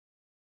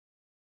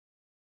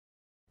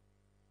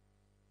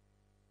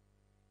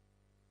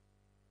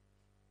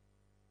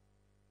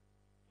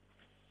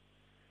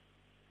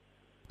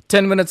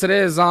10 minutes it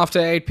is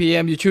after 8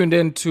 p.m. You tuned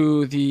in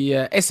to the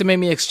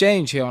SMME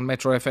xChange here on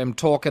Metro FM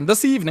Talk. And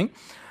this evening,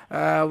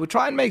 we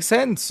try and make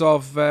sense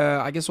of,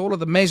 all of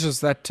the measures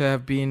that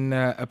have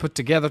been put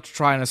together to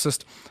try and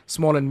assist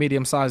small and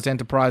medium-sized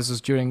enterprises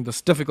during this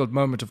difficult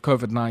moment of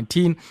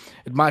COVID-19.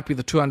 It might be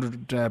the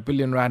 200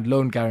 billion rand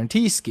loan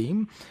guarantee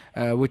scheme,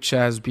 which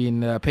has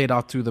been paid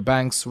out through the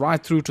banks,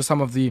 right through to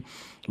some of the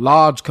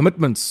large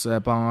commitments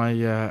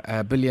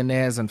by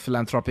billionaires and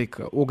philanthropic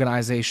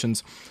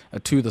organizations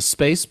to the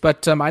space.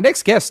 But my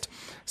next guest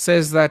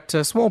says that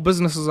small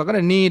businesses are going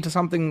to need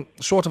something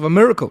short of a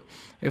miracle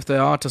if they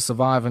are to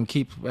survive and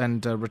keep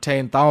and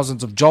retain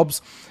thousands of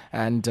jobs.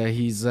 And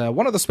he's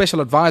one of the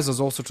special advisors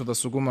also to the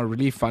Sukuma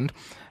Relief Fund.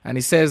 And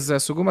he says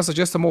Sukuma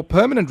suggests a more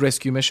permanent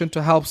rescue mission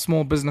to help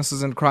small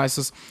businesses in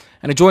crisis.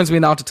 And he joins me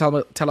now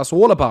to tell us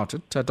all about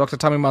it. Dr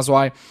Thami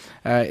Mazwai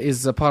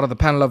is a part of the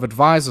panel of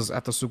advisors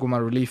at the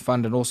Sukuma Relief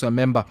Fund and also a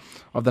member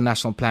of the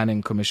National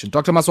Planning Commission.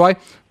 Dr Mazwai,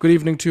 good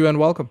evening to you and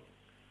welcome.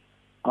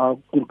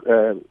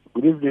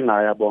 Good evening,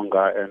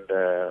 Ayabonga,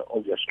 and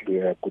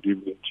obviously good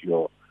evening to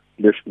your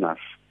listeners.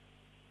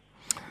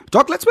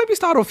 Doc, let's maybe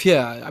start off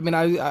here. I mean,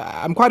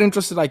 I'm quite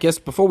interested, I guess,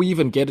 before we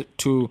even get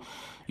to,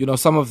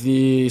 some of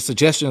the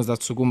suggestions that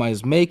Sukuma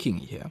is making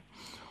here.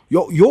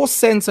 Your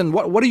sense and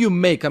what do you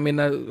make? I mean,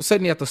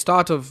 certainly at the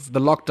start of the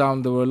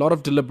lockdown, there were a lot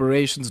of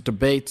deliberations,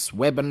 debates,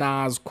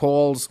 webinars,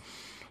 calls,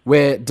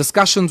 where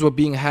discussions were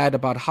being had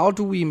about how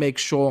do we make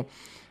sure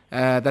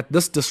that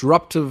this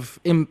disruptive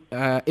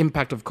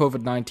impact of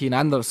COVID-19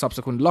 and the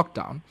subsequent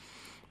lockdown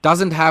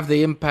doesn't have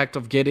the impact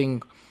of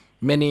getting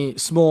many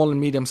small and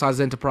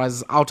medium-sized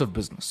enterprises out of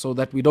business, so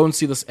that we don't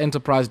see this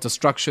enterprise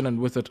destruction and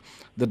with it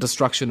the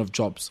destruction of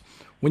jobs.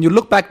 When you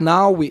look back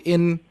now, we're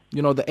in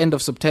the end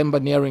of September,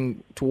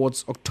 nearing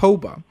towards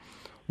October.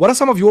 What are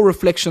some of your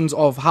reflections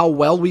of how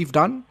well we've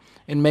done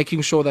in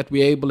making sure that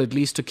we're able at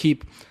least to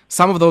keep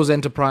some of those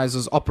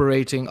enterprises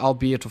operating,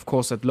 albeit of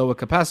course at lower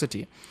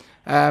capacity?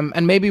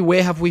 And maybe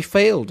where have we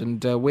failed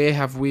and where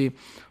have we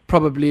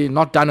probably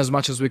not done as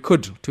much as we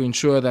could to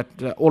ensure that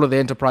all of the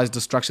enterprise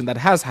destruction that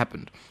has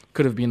happened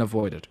could have been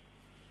avoided?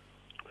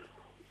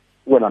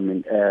 Well,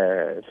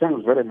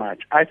 thanks very much.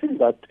 I think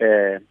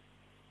that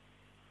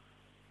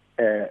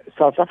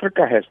South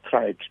Africa has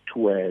tried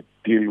to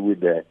deal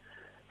with the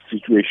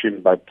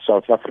situation, but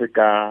South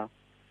Africa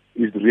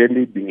is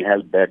really being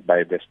held back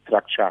by the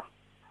structure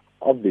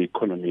of the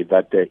economy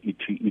that it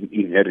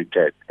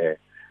inherited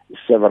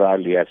several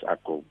years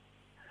ago.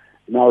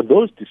 Now,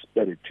 those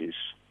disparities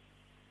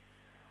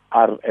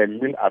are a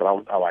mill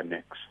around our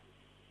necks,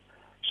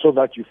 so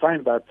that you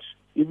find that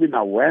even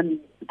now when,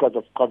 because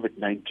of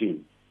COVID-19,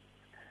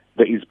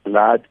 there is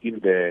blood in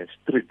the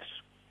streets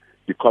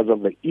because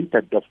of the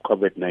impact of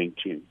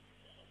COVID-19,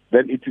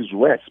 then it is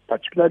worse,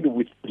 particularly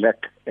with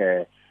black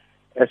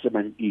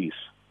SMMEs,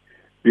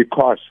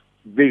 because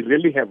they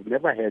really have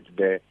never had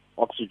the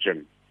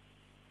oxygen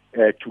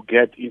to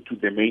get into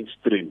the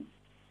mainstream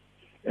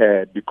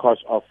because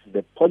of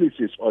the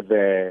policies or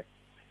the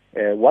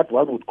what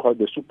one would call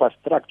the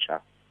superstructure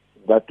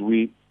that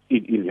we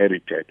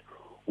inherited.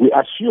 We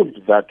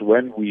assumed that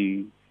when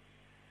we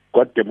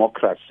got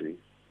democracy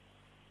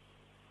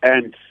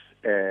and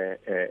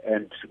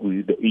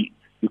the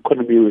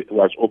economy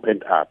was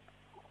opened up,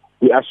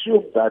 we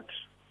assumed that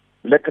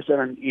black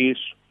SMMEs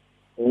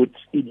would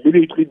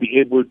immediately be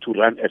able to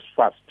run as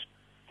fast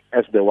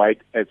as the white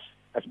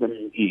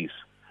SMMEs,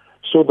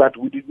 so that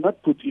we did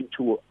not put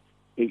into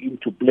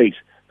place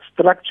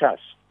structures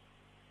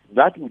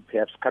that would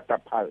perhaps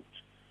catapult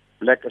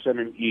black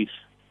SMMEs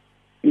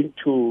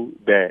into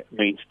the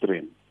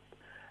mainstream.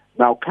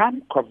 Now,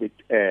 come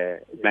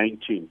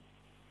COVID-19,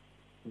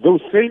 those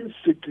same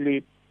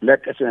sickly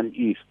black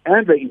SMMEs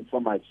and the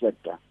informal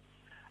sector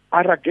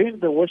are again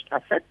the worst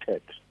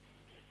affected.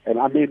 And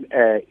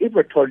if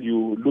at all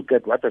you look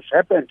at what has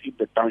happened in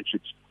the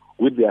townships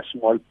with their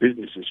small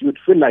businesses, you'd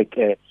feel like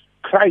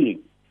crying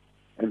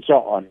and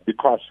so on,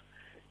 because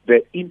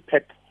the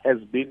impact has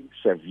been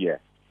severe.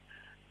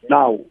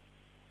 Now,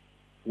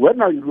 when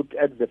you look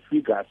at the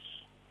figures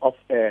of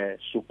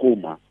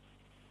Sukuma,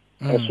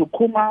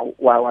 Sukuma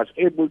was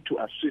able to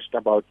assist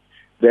about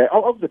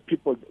of the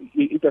people.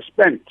 It has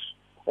spent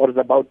or is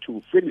about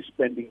to finish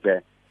spending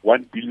the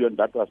 1 billion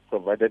that was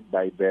provided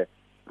by the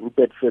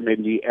Rupert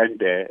family and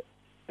the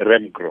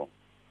Remgro.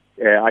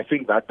 I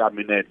think that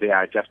they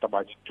are just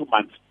about 2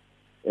 months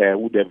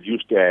would have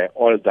used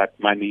all that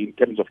money in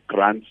terms of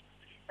grants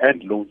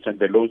and loans, and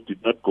the loans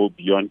did not go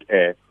beyond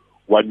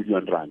 1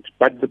 million rand.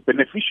 But the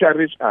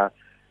beneficiaries are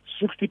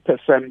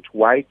 60%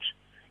 white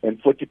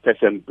and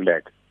 40%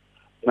 black.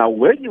 Now,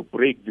 when you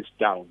break this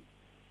down,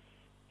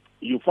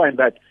 you find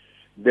that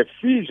the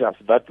fissures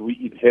that we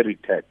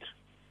inherited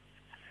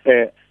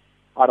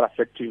are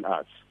affecting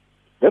us.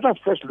 Let us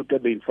first look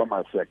at the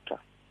informal sector.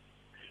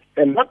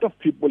 A lot of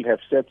people have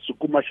said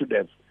Sukuma should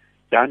have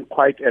done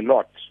quite a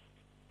lot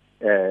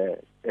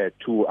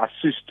to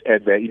assist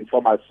the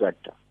informal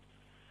sector.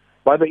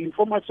 But the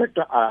informal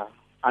sector are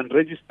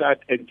unregistered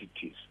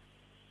entities.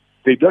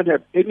 They don't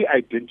have any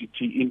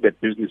identity in the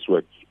business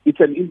world. It's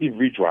an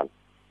individual.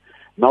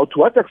 Now, to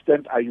what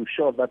extent are you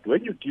sure that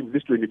when you give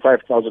this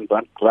 25,000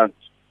 rand grant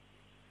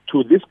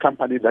to this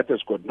company that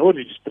has got no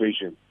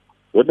registration,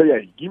 whether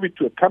you give it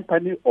to a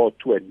company or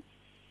to an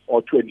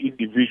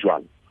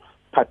individual,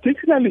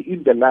 particularly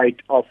in the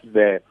light of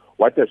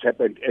what has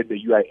happened at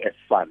the UIF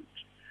fund,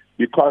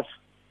 because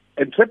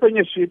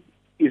entrepreneurship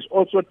is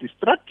also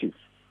destructive.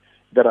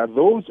 There are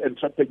those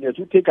entrepreneurs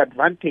who take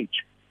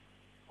advantage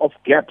of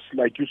gaps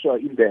like you saw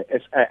in the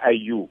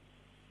SIIU,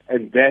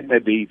 and then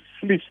they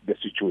fleece the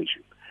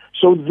situation.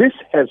 So this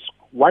has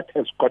what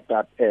has caught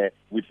up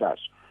with us.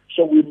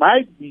 So we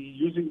might be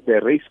using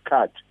the race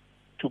card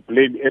to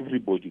blame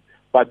everybody,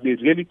 but the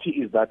reality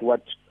is that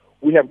what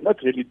we have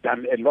not really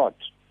done a lot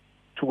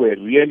to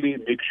really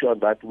make sure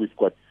that we've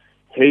got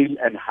hale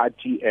and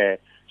hearty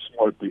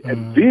small business.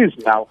 And these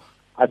now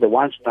are the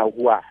ones now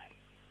who are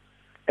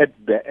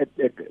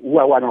who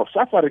are now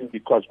suffering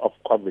because of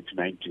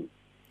COVID-19.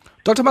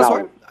 Dr.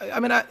 Mazwai, I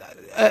mean,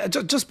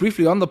 just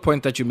briefly on the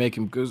point that you're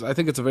making, because I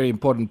think it's a very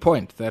important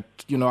point that,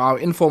 our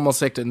informal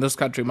sector in this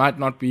country might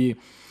not be,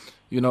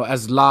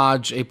 as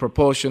large a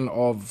proportion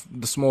of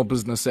the small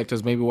business sector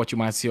as maybe what you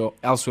might see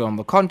elsewhere on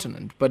the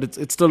continent, but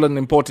it's still an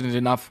important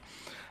enough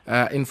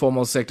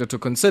informal sector to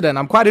consider. And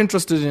I'm quite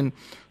interested in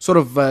sort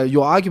of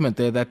your argument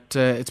there that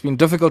it's been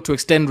difficult to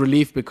extend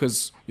relief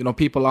because,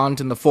 people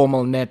aren't in the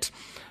formal net.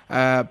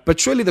 But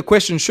surely the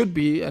question should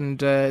be,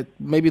 and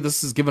maybe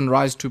this is given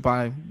rise to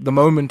by the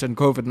moment and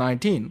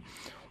COVID-19,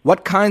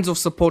 what kinds of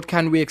support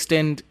can we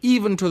extend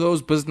even to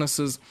those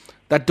businesses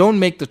that don't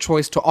make the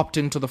choice to opt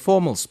into the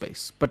formal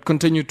space, but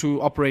continue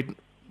to operate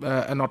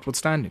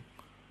notwithstanding?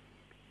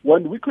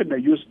 When we could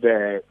use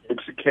the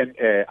Mexican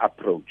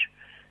approach,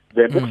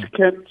 the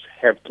Mexicans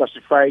have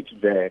classified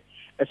the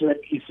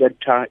SMME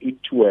sector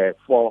into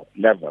 4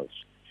 levels.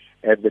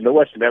 And the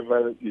lowest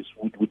level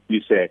would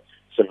be say,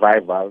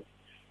 survival.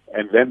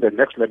 And then the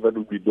next level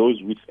would be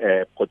those with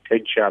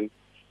potential.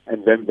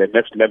 And then the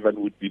next level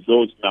would be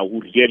those now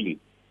who really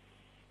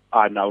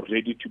are now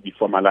ready to be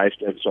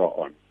formalized and so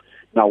on.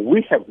 Now,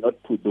 we have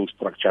not put those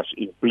structures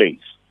in place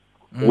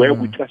where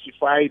we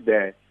classify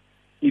the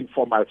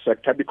informal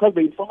sector, because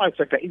the informal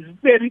sector is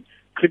very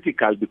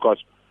critical, because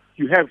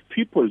you have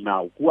people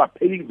now who are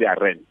paying their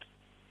rent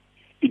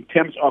in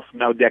terms of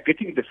now they're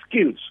getting the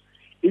skills,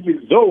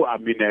 even though,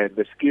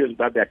 the skills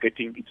that they're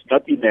getting, it's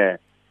not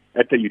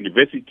at a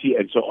university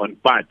and so on,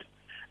 but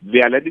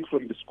they are learning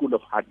from the school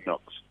of hard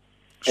knocks.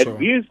 Sure. And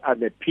these are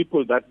the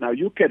people that now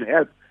you can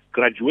help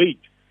graduate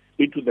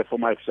into the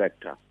formal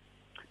sector.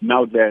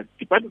 Now, the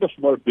Department of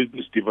Small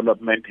Business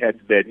Development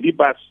had the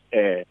NIBA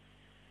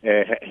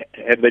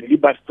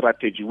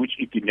strategy, which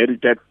it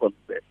inherited from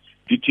the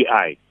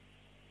DTI.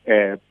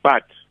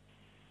 But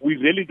we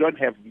really don't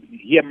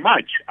hear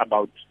much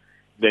about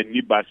the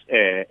NIBAs,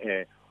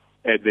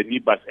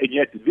 and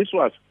yet this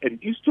was an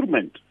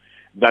instrument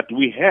that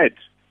we had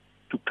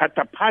to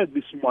catapult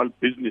these small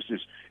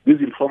businesses,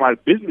 these informal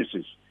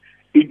businesses,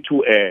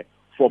 into a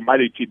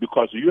formality,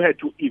 because you had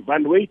to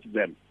evaluate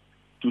them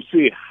to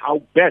see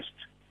how best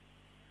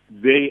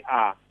they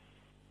are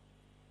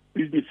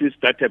businesses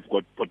that have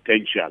got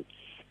potential.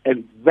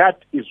 And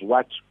that is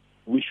what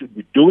we should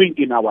be doing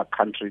in our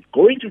country,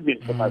 going to the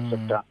informal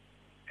sector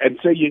and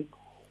saying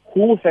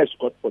who has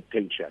got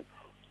potential.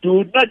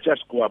 Do not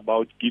just go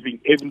about giving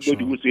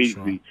everybody who says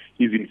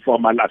his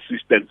informal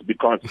assistance,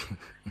 because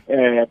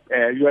you're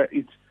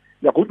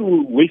going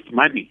to waste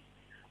money.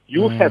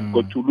 You have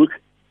got to look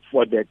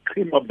for the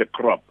cream of the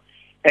crop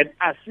and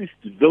assist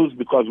those,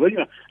 because when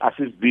you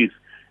assist these,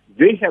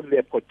 they have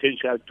the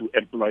potential to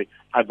employ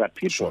other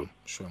people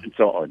and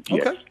so on. Okay.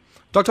 Yes.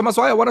 Dr.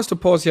 Mazwai, I want us to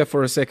pause here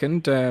for a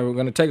second. We're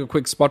going to take a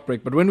quick spot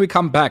break. But when we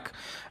come back,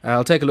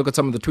 I'll take a look at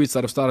some of the tweets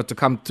that have started to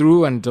come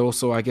through, and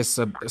also, I guess,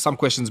 some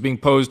questions being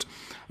posed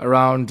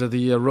around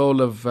the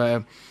role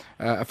of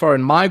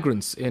foreign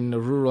migrants in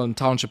rural and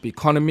township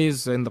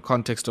economies in the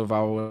context of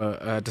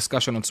our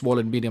discussion on small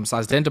and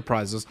medium-sized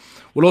enterprises.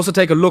 We'll also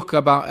take a look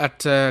at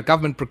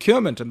government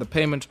procurement and the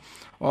payment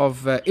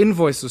of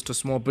invoices to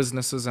small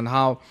businesses, and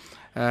how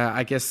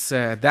I guess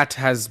that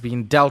has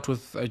been dealt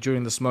with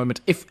during this moment,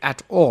 if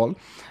at all.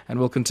 And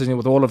we'll continue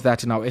with all of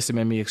that in our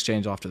SMME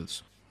exchange after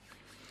this.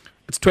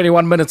 It's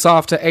 21 minutes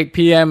after 8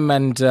 p.m.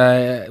 and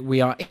we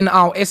are in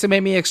our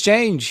SMME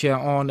exchange here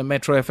on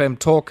Metro FM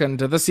Talk. And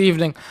this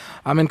evening,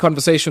 I'm in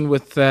conversation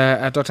with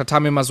Dr.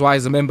 Thami Mazwai,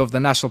 is a member of the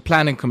National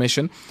Planning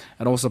Commission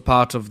and also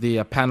part of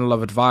the panel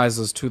of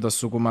advisors to the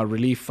Sukuma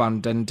Relief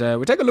Fund. And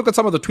we take a look at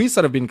some of the tweets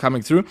that have been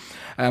coming through.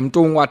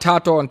 Tungwa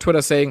Tato on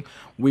Twitter saying,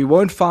 "We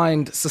won't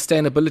find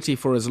sustainability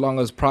for as long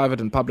as private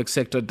and public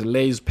sector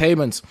delays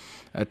payments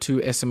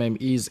to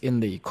SMMEs in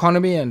the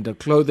economy." And the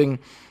clothing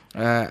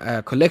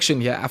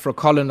collection here, Afro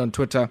Colin on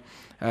Twitter,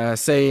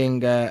 saying,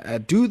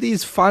 do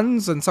these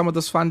funds and some of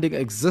this funding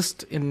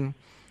exist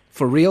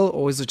for real,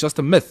 or is it just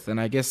a myth?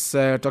 And I guess,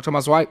 Dr.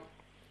 Mazwai,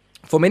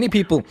 for many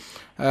people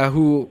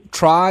who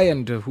try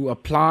and who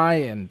apply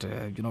and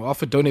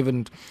often don't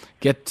even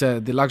get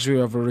the luxury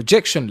of a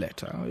rejection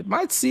letter, it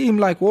might seem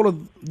like all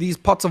of these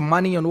pots of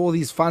money and all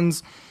these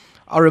funds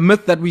are a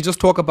myth that we just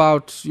talk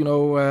about,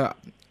 and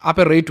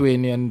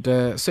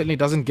certainly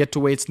doesn't get to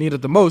where it's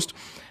needed the most.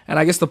 And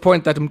I guess the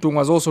point that Mtung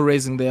was also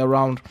raising there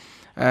around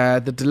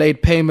the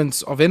delayed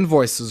payments of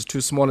invoices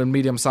to small and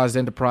medium-sized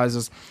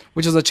enterprises,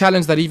 which is a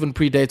challenge that even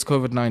predates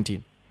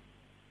COVID-19.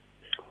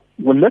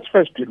 Well, let's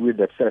first deal with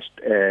the first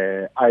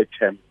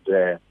item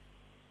there.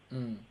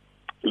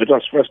 Let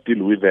us first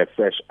deal with the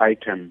first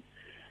item,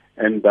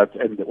 let's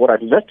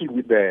deal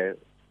with the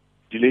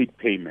delayed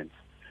payments.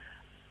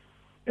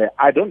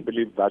 I don't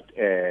believe that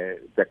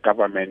the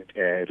government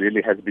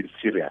really has been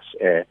serious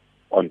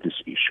on this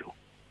issue.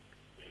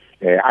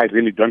 I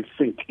really don't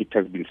think it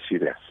has been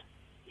serious.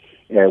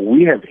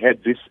 We have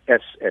had this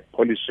as a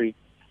policy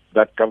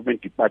that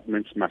government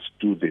departments must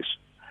do this.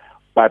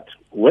 But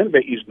when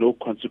there is no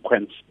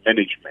consequence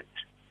management,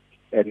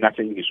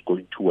 nothing is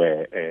going to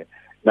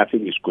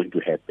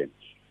happen.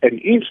 And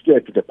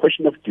instead, the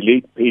question of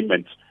delayed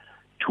payments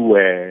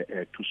to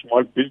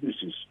small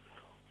businesses,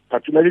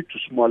 particularly to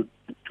small,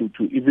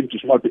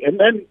 and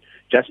then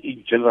just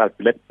in general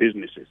black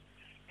businesses,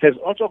 has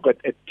also got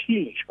a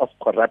tinge of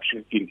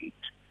corruption in it.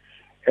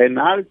 And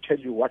I'll tell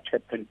you what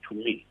happened to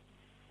me,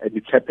 and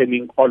it's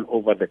happening all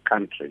over the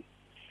country.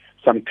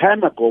 Some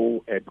time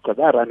ago, because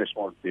I run a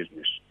small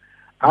business,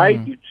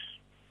 I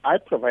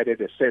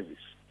provided a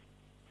service,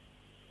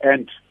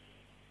 and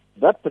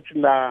that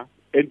particular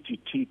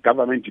entity,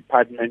 government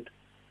department,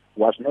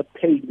 was not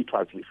paying. It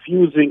was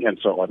refusing, and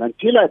so on,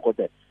 until I got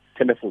a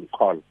telephone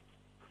call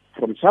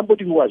from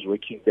somebody who was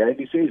working there, and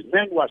he says,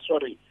 "Man, we're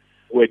sorry,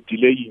 we're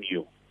delaying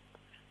you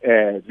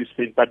this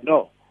thing, but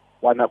no,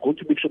 we're not going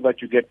to make sure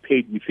that you get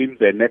paid within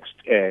the next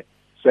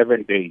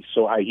 7 days."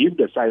 So I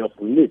heaved a sigh of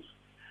relief.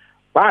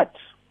 But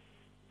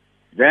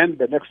then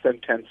the next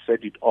sentence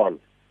said it all.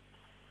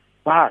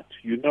 But,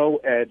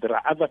 there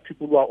are other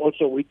people who are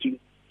also waiting.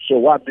 So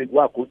we are going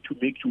to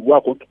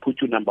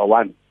put you number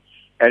one.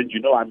 And,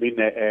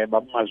 Dr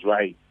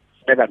Mazwai,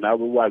 now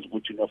we was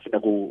good enough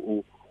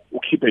to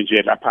keep in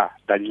jail.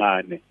 And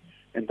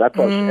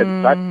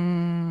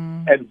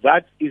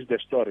that is the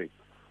story,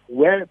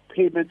 where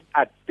payments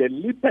are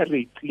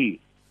deliberately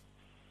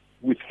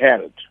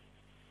withheld.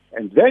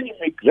 And then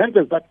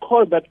there's that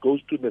call that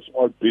goes to the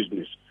small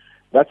business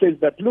that says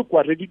that, look,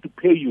 we're ready to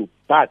pay you,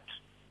 but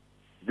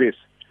this.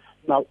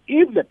 Now,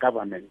 if the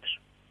government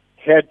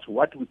had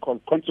what we call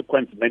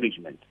consequence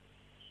management,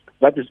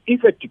 that is,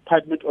 if a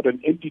department or an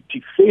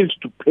entity fails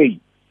to pay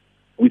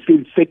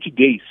within 30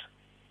 days,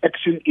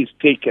 action is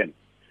taken,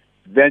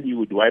 then you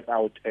would wipe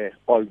out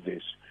all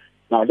this.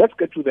 Now, let's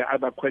get to the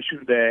other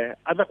question. The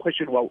other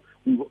question, what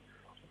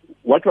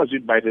was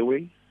it, by the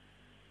way?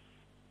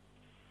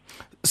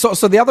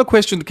 So the other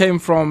question came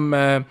from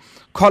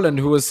Colin,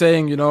 who was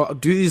saying, do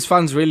these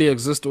funds really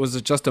exist, or is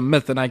it just a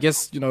myth? And I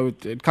guess,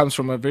 it comes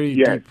from a very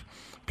deep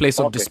place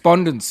of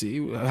despondency,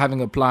 having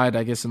applied,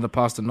 I guess, in the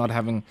past and not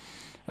having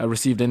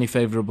received any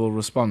favorable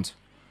response.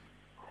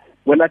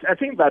 Well, I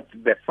think that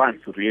the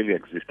funds really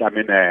exist. On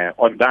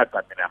that,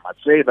 I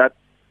must say that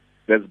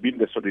there's been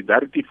the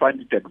Solidarity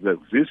Fund. It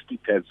exists.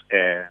 It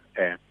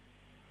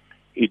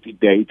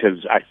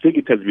has, I think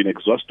it has been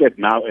exhausted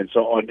now, and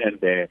so on. And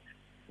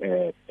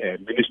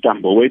Minister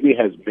Mboweni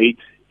has made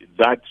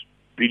those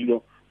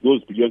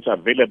billions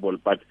available,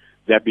 but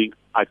they're being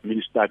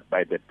administered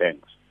by the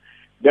banks.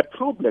 The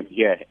problem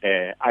here,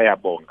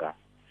 Ayabonga,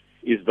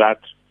 is that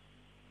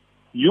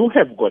you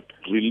have got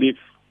relief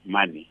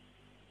money,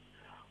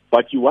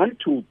 but you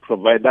want to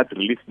provide that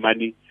relief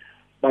money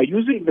by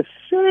using the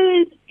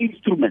same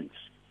instruments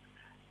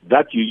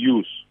that you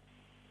use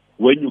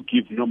when you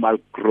give normal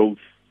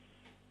growth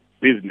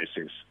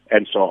businesses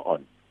and so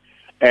on.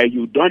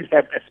 You don't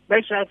have a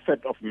special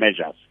set of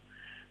measures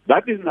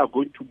that is now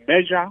going to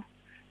measure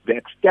the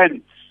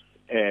extent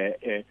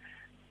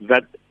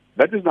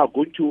that is now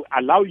going to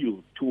allow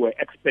you to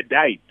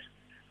expedite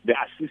the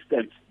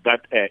assistance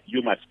that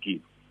you must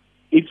give.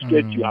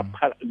 Instead, you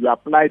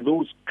apply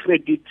those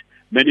credit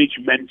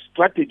management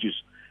strategies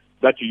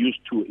that you used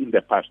to in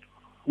the past.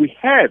 We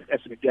have, as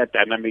Media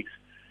Dynamics,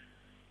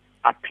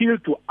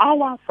 appealed to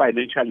our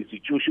financial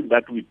institution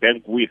that we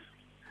bank with.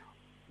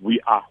 We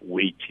are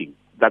waiting.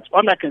 That's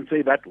all I can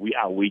say, that we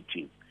are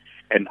waiting.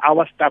 And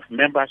our staff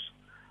members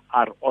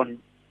are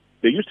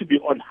they used to be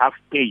on half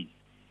pay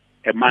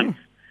a month.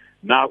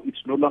 Now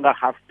it's no longer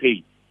half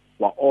pay.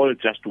 We're all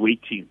just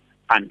waiting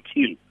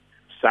until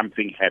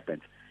something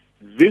happens.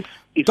 This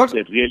is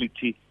the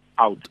reality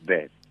out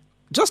there.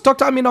 Just,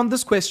 Doctor, on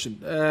this question,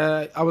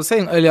 I was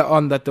saying earlier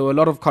on that there were a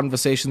lot of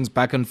conversations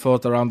back and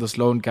forth around this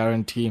loan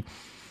guarantee,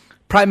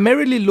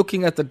 primarily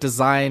looking at the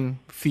design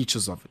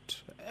features of it.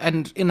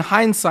 And in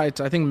hindsight,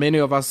 I think many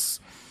of us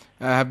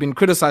have been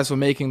criticized for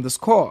making this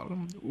call,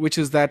 which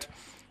is that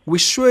we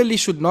surely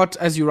should not,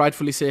 as you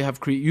rightfully say, have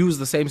used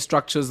the same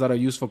structures that are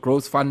used for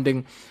growth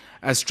funding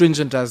as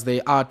stringent as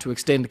they are to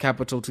extend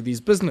capital to these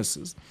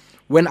businesses,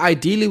 when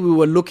ideally we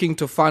were looking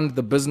to fund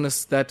the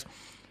business that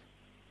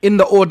in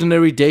the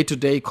ordinary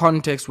day-to-day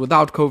context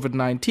without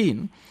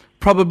COVID-19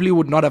 probably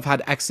would not have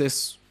had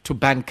access to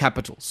bank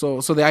capital.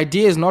 So the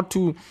idea is not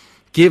to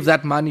give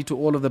that money to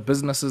all of the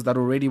businesses that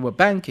already were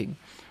banking,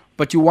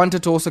 but you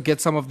wanted to also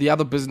get some of the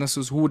other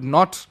businesses who would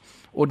not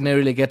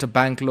ordinarily get a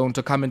bank loan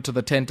to come into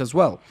the tent as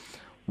well.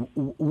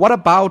 What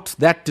about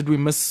that did we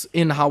miss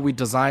in how we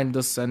designed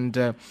this? And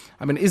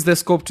is there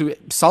scope to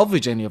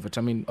salvage any of it?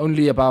 I mean,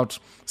 only about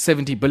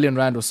 70 billion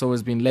rand or so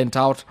has been lent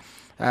out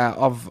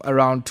of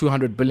around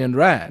 200 billion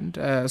rand.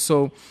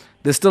 So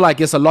there's still, I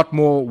guess, a lot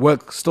more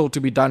work still to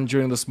be done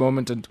during this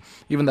moment. And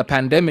even the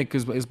pandemic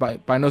is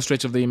by no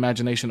stretch of the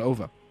imagination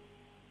over.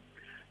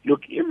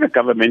 Look, if the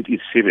government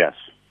is serious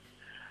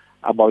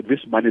about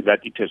this money that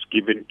it has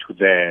given to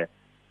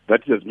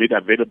that it has made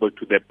available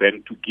to the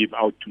bank to give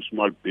out to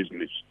small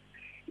business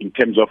in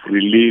terms of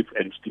relief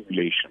and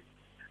stimulation,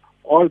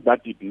 all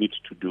that it needs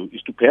to do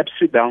is to perhaps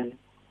sit down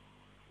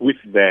with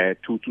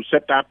to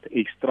set up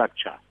a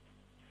structure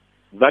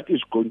that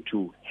is going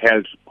to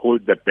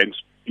hold the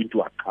banks into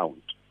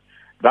account.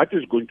 That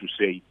is going to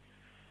say,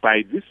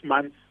 by this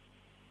month,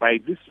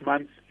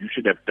 you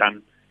should have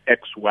done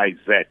X, Y,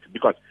 Z,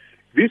 because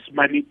this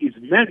money is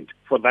meant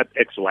for that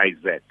X, Y,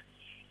 Z.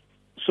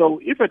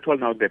 So if at all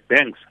now the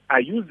banks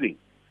are using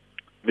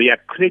their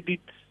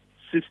credit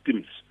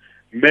systems,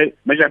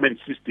 measurement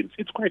systems,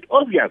 it's quite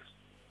obvious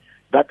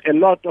that a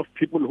lot of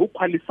people who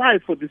qualify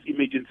for this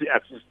emergency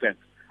assistance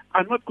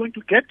are not going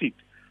to get it.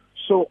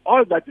 So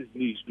all that is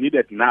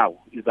needed now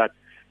is that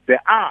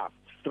there are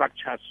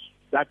structures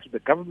that the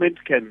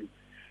government can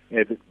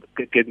set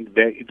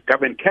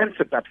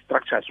up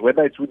structures,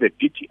 whether it's with the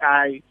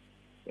DTI,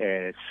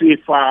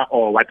 CFA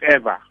or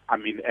whatever.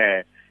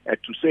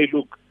 To say,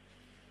 look,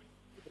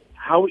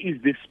 how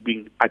is this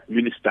being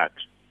administered?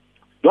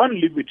 Don't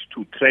leave it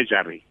to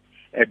Treasury,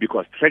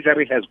 because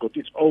Treasury has got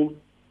its own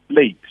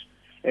plate,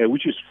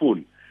 which is full.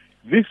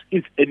 This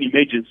is an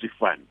emergency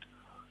fund.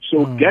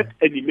 So get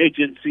an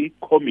emergency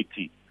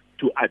committee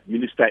to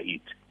administer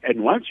it.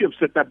 And once you have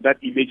set up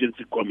that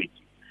emergency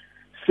committee,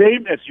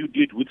 same as you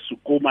did with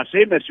Sukuma,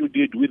 same as you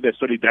did with the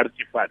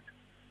Solidarity Fund,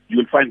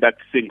 you'll find that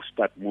things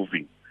start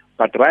moving.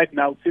 But right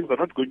now, things are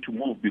not going to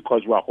move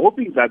because we're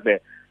hoping that the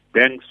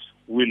banks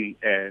will,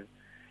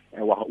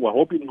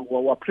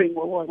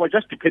 we're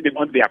just depending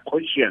on their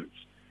conscience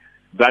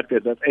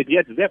and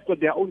yet they've got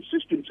their own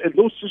systems, and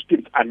those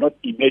systems are not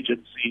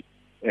emergency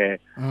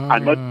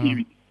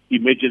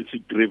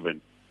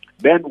driven.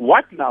 Then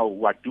what now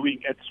we're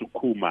doing at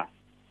Sukuma,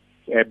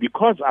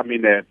 because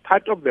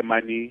part of the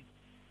money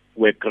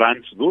were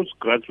grants,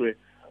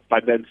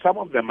 but then some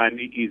of the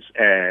money is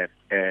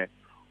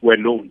were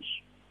loans.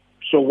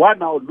 So we're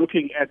now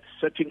looking at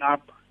setting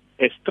up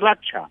a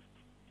structure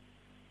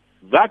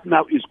that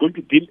now is going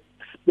to deal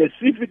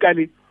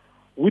specifically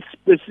with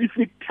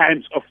specific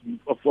times of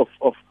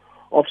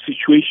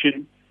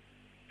situation,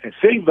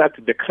 saying that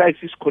the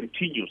crisis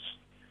continues.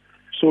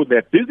 So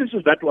the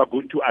businesses that we are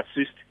going to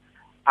assist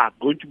are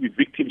going to be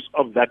victims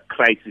of that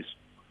crisis,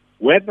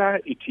 whether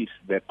it is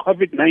the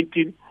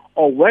COVID-19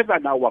 or whether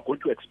now we're going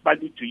to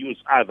expand it to use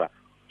other,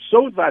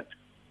 so that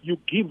you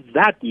give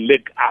that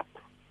leg up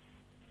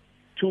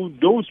to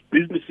those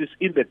businesses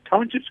in the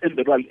townships and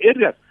the rural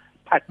areas,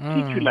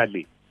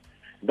 particularly,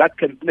 that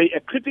can play a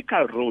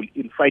critical role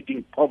in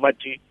fighting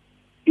poverty,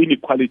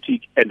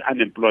 inequality, and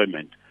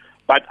unemployment.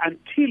 But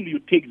until you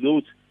take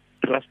those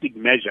drastic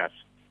measures,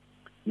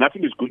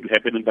 nothing is going to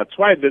happen. And that's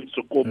why then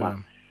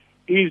Sukuma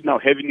is now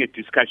having a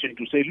discussion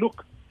to say,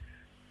 look,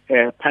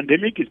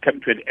 pandemic is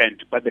coming to an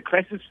end, but the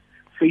crisis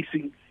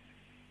facing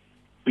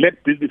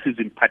black businesses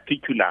in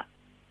particular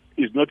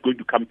is not going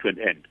to come to an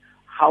end.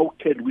 How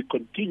can we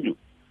continue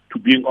to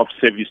being of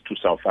service to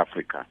South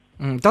Africa?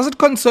 Does it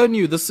concern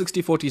you, this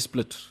 60-40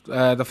 split,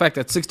 the fact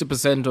that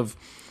 60% of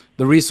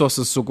the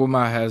resources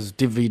Sukuma has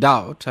divvied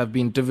out have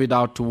been divvied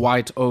out to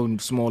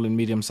white-owned small and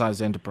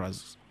medium-sized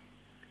enterprises?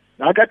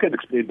 Now, I can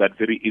explain that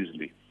very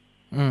easily.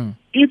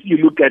 If you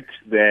look at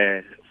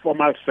the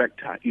formal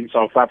sector in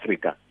South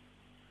Africa,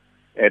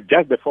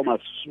 just the formal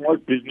small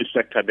business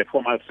sector, the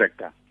formal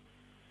sector,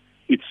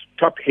 it's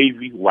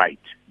top-heavy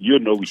white. You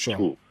know it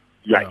too.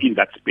 You are in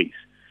that space.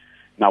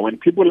 Now, when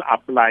people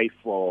apply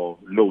for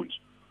loans,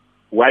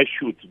 why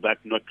should that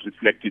not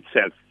reflect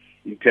itself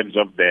in terms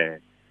of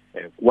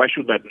why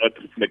should that not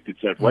reflect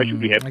itself? Why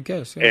should we have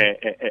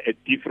a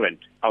different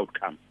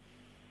outcome?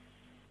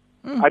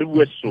 I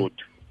always thought,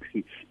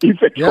 if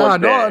it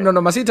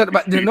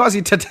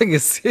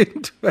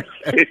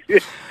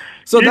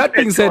So that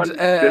being said,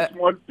 the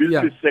small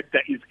business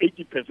sector is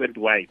 80%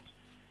 white.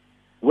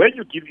 When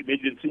you give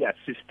emergency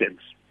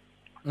assistance,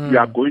 you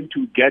are going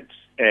to get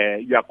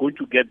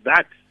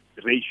that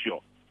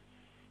ratio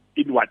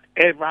in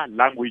whatever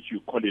language you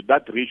call it.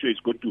 That ratio is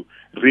going to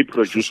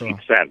reproduce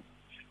itself.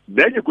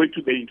 Then you're going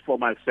to the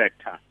informal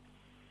sector.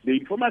 The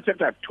informal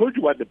sector, I've told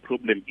you what the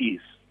problem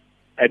is,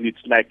 and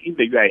it's like in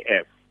the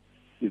UIF,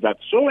 is that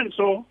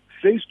so-and-so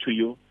says to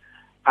you,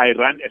 I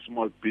run a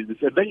small business.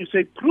 And then you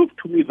say, prove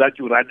to me that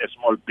you run a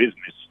small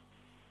business.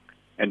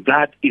 And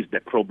that is the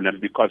problem,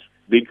 because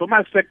the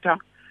informal sector,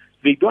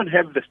 they don't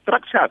have the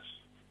structures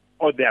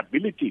or the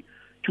ability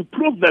to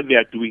prove that they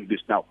are doing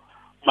this now.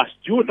 Must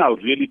you now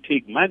really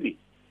take money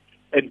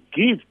and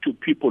give to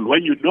people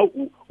when you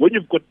know, when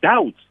you've got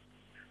doubts?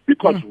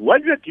 Because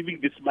when you are giving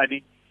this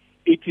money,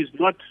 it is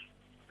not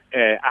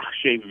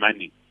shame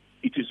money.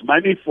 It is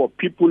money for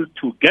people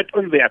to get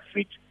on their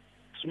feet,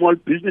 small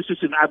businesses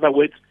in other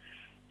words,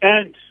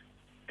 and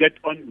get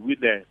on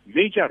with the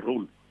major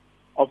role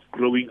of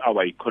growing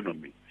our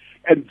economy.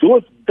 And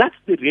that's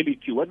the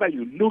reality. Whether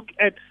you look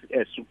at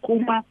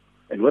Sukuma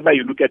and whether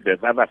you look at the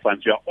other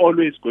funds, you are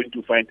always going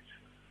to find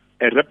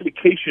a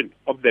replication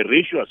of the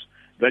ratios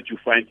that you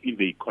find in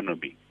the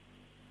economy.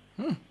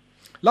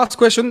 Last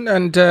question,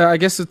 and I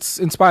guess it's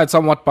inspired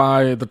somewhat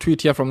by the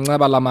tweet here from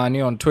Nceba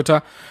Lamani on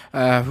Twitter,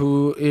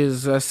 who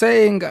is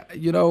saying,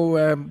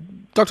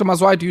 Dr.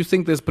 Mazwai, do you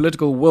think there's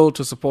political will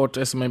to support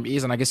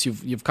SMMEs? And I guess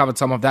you've covered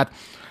some of that.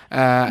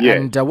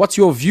 And what's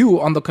your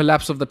view on the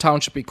collapse of the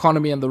township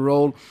economy and the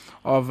role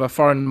of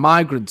foreign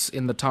migrants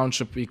in the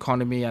township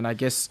economy? And I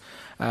guess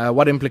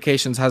what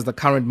implications has the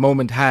current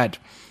moment had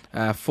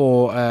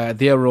for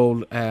their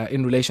role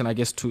in relation, I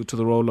guess, to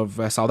the role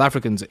of South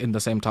Africans in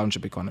the same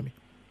township economy?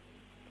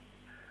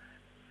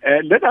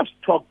 Let us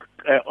talk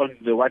on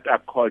what are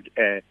called,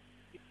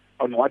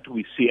 on what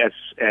we see as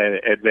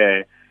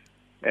the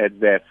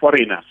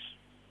foreigners.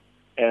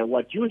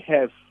 What you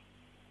have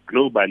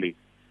globally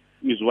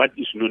is what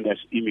is known as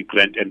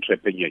immigrant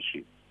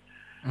entrepreneurship.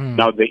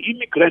 Now, the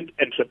immigrant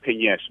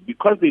entrepreneurs,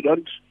 because they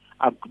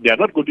are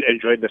not going to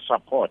enjoy the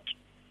support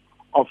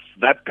of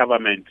that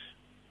government,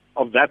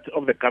 of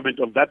the government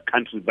of that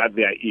country that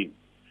they are in,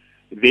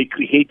 they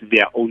create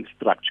their own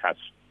structures,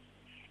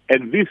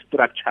 and these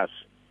structures,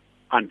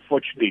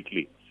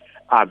 unfortunately,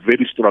 are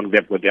very strong.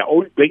 They've got their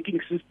own banking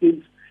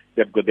systems,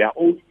 they've got their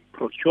own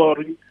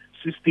procuring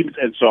systems,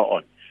 and so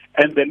on.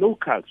 And the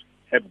locals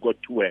have got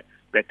to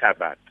better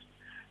that.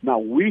 Now,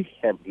 we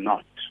have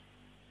not,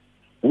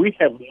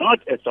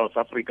 as South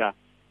Africa,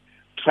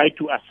 tried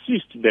to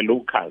assist the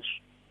locals,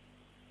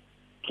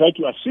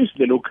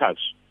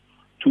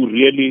 to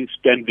really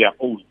stand their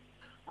own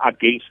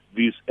against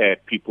these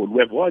people. We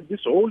have heard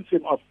this whole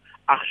thing of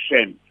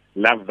action,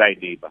 love thy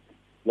neighbor.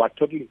 We're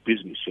talking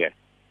business here.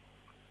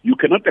 You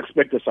cannot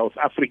expect a South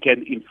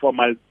African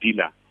informal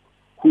dealer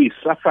who is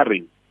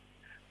suffering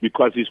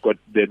because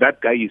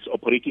that guy is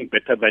operating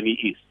better than he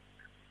is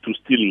to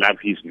still love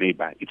his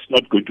neighbor. It's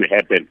not going to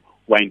happen.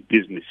 We're in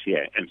business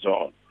here and so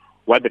on.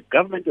 What the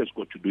government has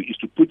got to do is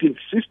to put in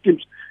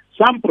systems.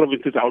 Some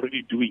provinces are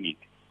already doing it.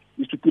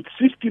 Is to put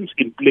systems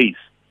in place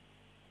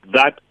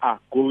that are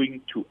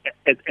going to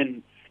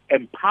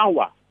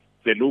empower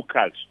the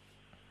locals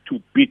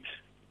to beat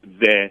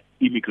the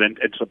immigrant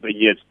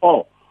entrepreneurs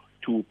or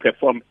to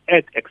perform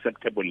at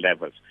acceptable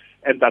levels.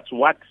 And that's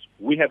what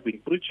we have been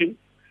preaching,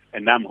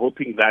 and I'm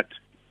hoping that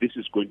this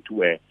is going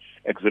to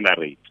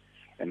accelerate.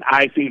 And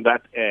I think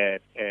that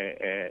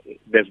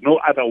there's no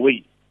other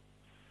way,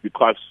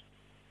 because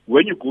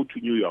when you go to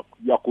New York,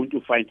 you are going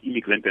to find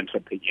immigrant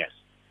entrepreneurs,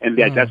 and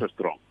they are just as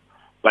strong.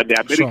 But the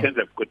Americans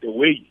have got a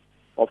way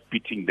of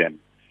beating them.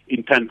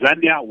 In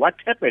Tanzania, what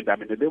happened? I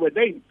mean, they were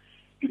there in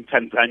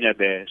Tanzania,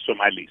 the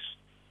Somalis.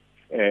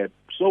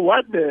 So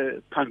what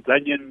the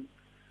Tanzanian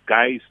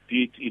guys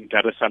did in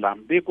Dar es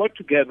Salaam, they got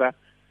together,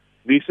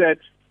 they said,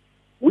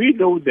 we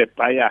know the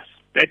buyers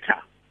better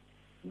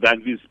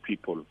than these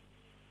people.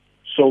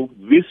 So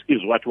this is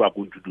what we are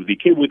going to do. They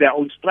came with their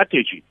own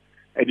strategy,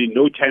 and in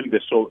no time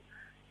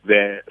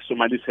the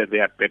Somalis said they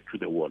are back to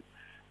the wall.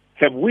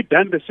 Have we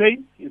done the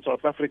same in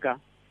South Africa?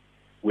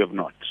 We have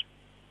not.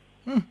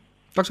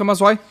 Dr.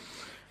 Mazwai,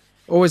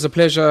 always a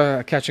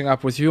pleasure catching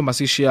up with you.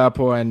 Masishi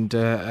Apo and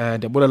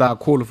Bulela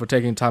Akulu for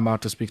taking time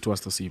out to speak to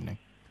us this evening.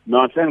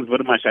 No, thanks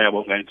very much,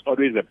 Ayabonga. It's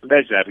always a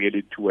pleasure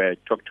really to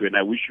talk to you, and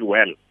I wish you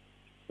well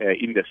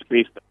in the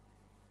space,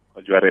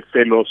 because you are a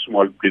fellow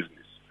small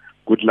business.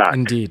 Good luck.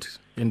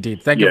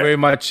 Indeed. Thank you very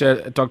much,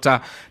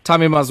 Dr.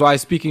 Thami Mazwai,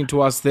 speaking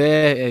to us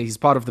there. He's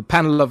part of the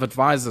panel of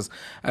advisors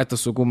at the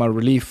Sukuma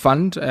Relief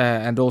Fund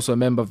and also a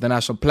member of the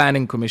National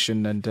Planning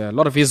Commission. And a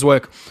lot of his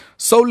work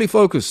solely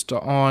focused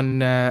on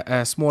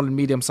small and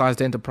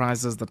medium-sized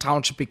enterprises, the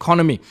township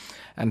economy,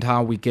 and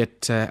how we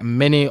get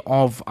many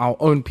of our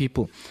own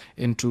people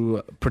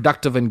into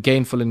productive and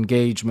gainful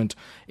engagement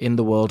in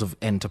the world of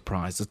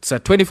enterprise. It's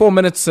 24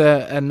 minutes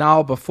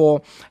now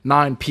before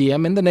 9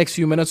 p.m. In the next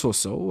few minutes or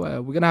so,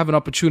 we're going to have an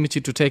opportunity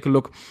to take a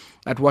look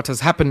at what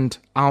has happened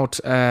out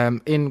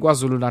in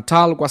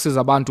KwaZulu-Natal,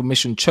 KwaSizabantu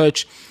Mission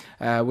Church,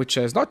 which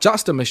is not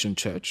just a mission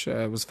church.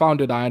 It was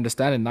founded, I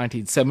understand, in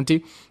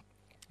 1970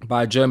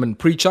 by a German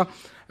preacher,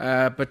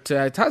 but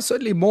it has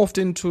certainly morphed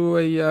into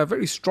a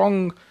very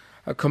strong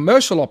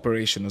commercial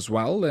operation as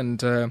well.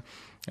 And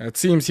it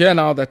seems here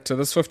now that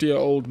this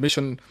 50-year-old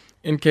mission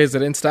in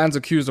KZN stands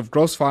accused of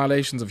gross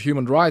violations of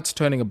human rights,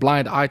 turning a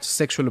blind eye to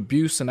sexual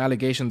abuse and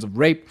allegations of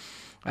rape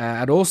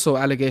and also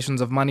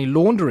allegations of money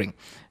laundering.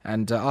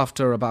 And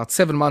after about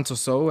 7 months or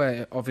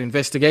so of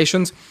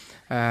investigations,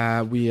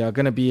 we are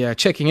going to be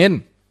checking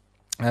in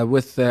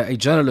with a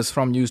journalist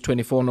from News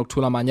 24,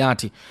 Dr Thami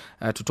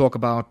Mazwai, to talk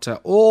about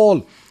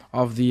all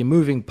of the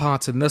moving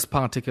parts in this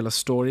particular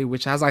story,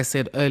 which, as I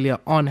said earlier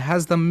on,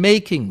 has the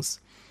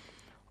makings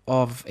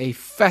of a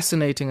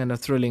fascinating and a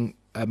thrilling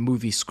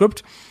movie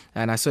script.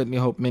 And I certainly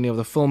hope many of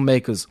the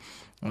filmmakers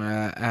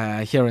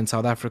here in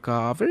South Africa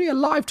are very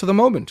alive to the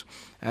moment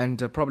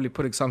and probably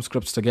putting some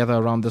scripts together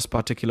around this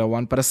particular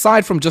one. But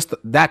aside from just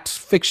that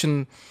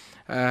fiction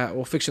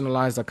or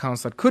fictionalized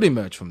accounts that could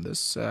emerge from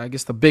this, I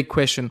guess the big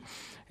question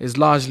is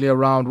largely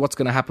around what's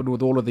going to happen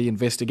with all of the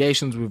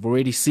investigations. We've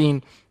already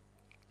seen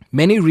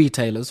many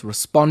retailers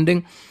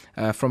responding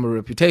from a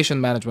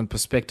reputation management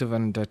perspective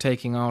and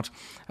taking out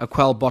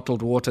Quell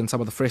bottled water and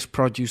some of the fresh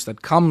produce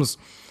that comes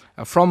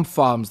from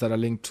farms that are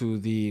linked to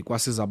the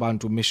Kwasiza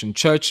Bantu Mission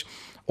Church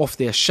off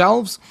their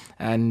shelves,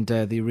 and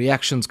the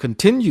reactions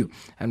continue,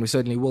 and we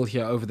certainly will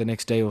hear over the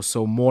next day or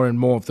so more and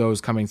more of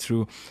those coming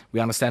through. We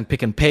understand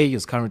Pick n Pay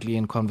is currently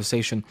in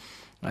conversation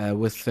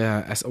with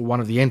as one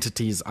of the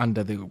entities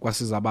under the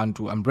Kwasiza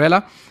Bantu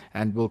umbrella,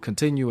 and we'll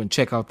continue and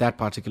check out that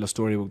particular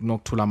story with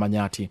Dr Thami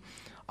Mazwai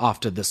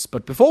after this.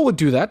 But before we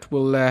do that,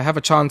 we'll have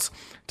a chance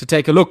to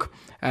take a look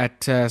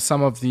at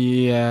some of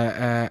the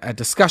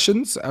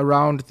discussions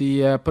around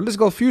the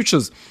political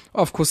futures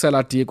of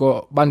Khusela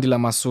Diko, Bandila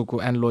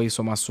Masuku and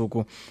Loyiso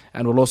Masuku.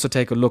 And we'll also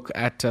take a look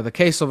at the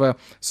case of a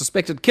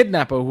suspected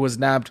kidnapper who was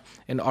nabbed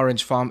in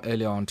Orange Farm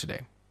earlier on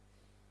today.